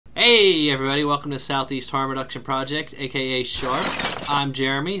Hey everybody, welcome to Southeast Harm Reduction Project, aka SHARP. I'm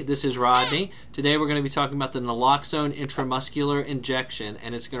Jeremy, this is Rodney. Today we're going to be talking about the Naloxone Intramuscular injection,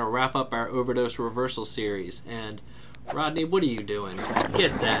 and it's going to wrap up our Overdose reversal series. And Rodney, what are you doing?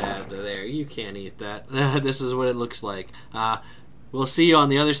 Get that out of there, you can't eat that. This is what it looks like. We'll see you on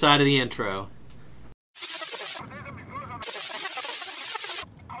the other side of the intro.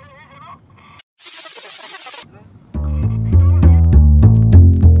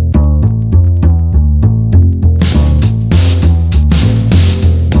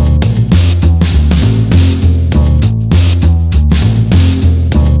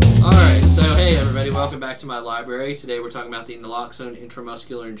 Welcome back to my library. Today we're talking about the Naloxone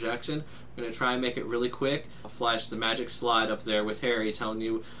Intramuscular injection. I'm going to try and make it really quick. I'll flash the magic slide up there with Harry telling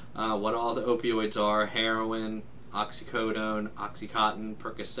you what all the opioids are: heroin, oxycodone, oxycontin,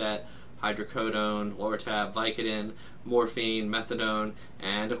 Percocet, hydrocodone, Lortab, Vicodin, morphine, methadone,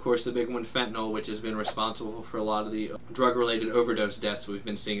 and of course the big one, fentanyl, which has been responsible for a lot of the drug-related overdose deaths we've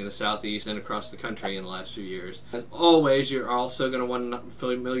been seeing in the Southeast and across the country in the last few years. As always, you're also going to want to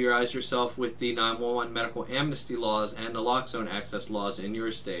familiarize yourself with the 911 medical amnesty laws and naloxone access laws in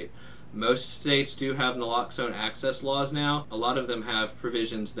your state. Most states do have naloxone access laws now. A lot of them have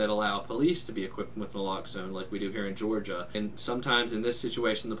provisions that allow police to be equipped with naloxone, like we do here in Georgia. And sometimes in this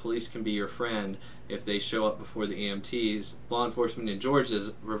situation, the police can be your friend if they show up before the EMTs. Law enforcement in Georgia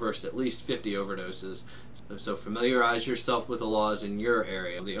has reversed at least 50 overdoses. So familiarize yourself with the laws in your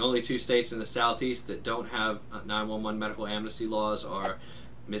area. The only two states in the Southeast that don't have 911 medical amnesty laws are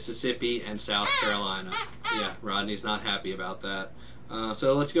Mississippi and South Carolina. Yeah, Rodney's not happy about that.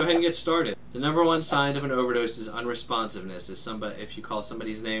 So let's go ahead and get started. The number one sign of an overdose is unresponsiveness. If you call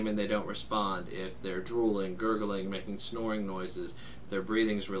somebody's name and they don't respond, if they're drooling, gurgling, making snoring noises, if their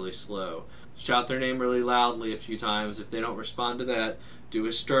breathing's really slow. Shout their name really loudly a few times. If they don't respond to that, do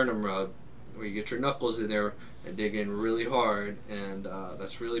a sternum rub, where you get your knuckles in there and dig in really hard, and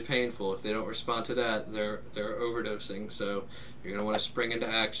that's really painful. If they don't respond to that, they're overdosing, so you're going to want to spring into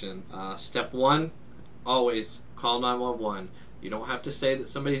action. Step one, always call 911. You don't have to say that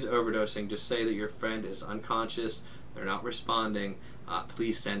somebody's overdosing, just say that your friend is unconscious, they're not responding,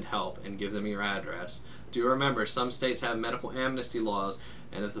 please send help, and give them your address. Do remember, some states have medical amnesty laws,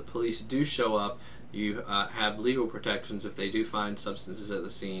 and if the police do show up, you have legal protections if they do find substances at the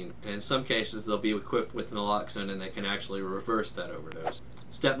scene. And in some cases, they'll be equipped with naloxone and they can actually reverse that overdose.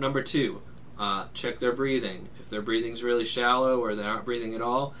 Step number two, check their breathing. If their breathing's really shallow or they're not breathing at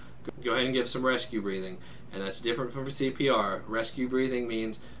all, go ahead and give some rescue breathing. And that's different from CPR. Rescue breathing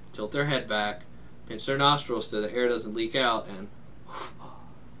means tilt their head back, pinch their nostrils so the air doesn't leak out, and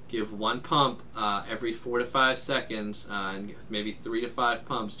give one pump every 4 to 5 seconds, and maybe 3 to 5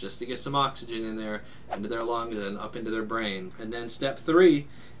 pumps just to get some oxygen in there, into their lungs and up into their brain. And then step 3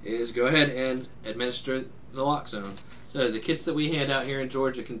 is go ahead and administer naloxone. So the kits that we hand out here in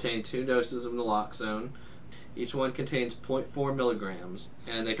Georgia contain 2 doses of naloxone. Each one contains 0.4 milligrams,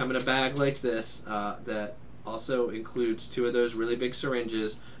 and they come in a bag like this that also includes 2 of those really big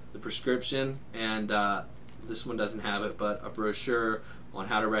syringes, the prescription, and this one doesn't have it, but a brochure on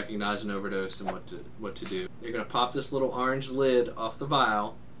how to recognize an overdose and what to do. You're going to pop this little orange lid off the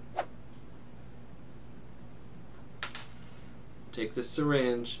vial, take this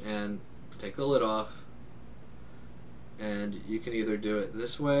syringe and take the lid off, and you can either do it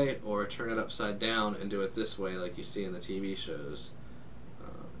this way or turn it upside down and do it this way like you see in the TV shows.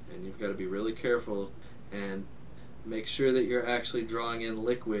 And you've got to be really careful and make sure that you're actually drawing in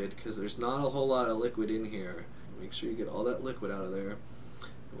liquid, because there's not a whole lot of liquid in here. Make sure you get all that liquid out of there.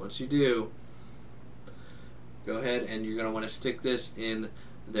 And once you do, go ahead and you're going to want to stick this in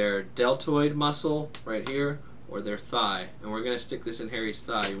their deltoid muscle right here, or their thigh. And we're going to stick this in Harry's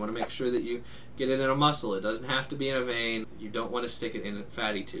thigh. You want to make sure that you get it in a muscle. It doesn't have to be in a vein. You don't want to stick it in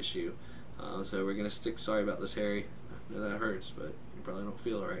fatty tissue. So we're going to stick, sorry about this, Harry. I know that hurts, but you probably don't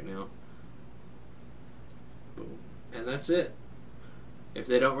feel it right now. Boom. And that's it. If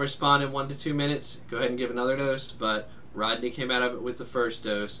they don't respond in 1 to 2 minutes, go ahead and give another dose, but Rodney came out of it with the first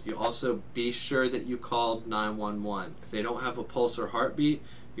dose. You also be sure that you called 911. If they don't have a pulse or heartbeat,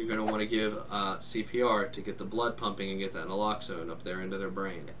 you're going to want to give CPR to get the blood pumping and get that naloxone up there into their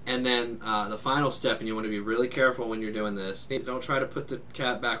brain. And then the final step, and you want to be really careful when you're doing this, don't try to put the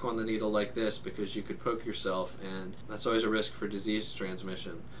cap back on the needle like this, because you could poke yourself, and that's always a risk for disease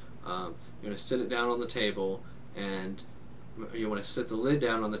transmission. You're going to sit it down on the table, and you want to sit the lid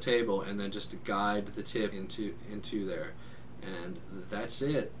down on the table and then just guide the tip into there. And that's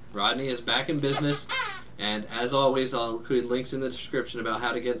it. Rodney is back in business. And as always, I'll include links in the description about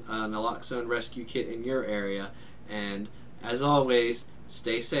how to get a naloxone rescue kit in your area. And as always,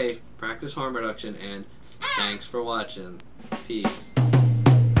 Stay safe, practice harm reduction, and thanks for watching. Peace.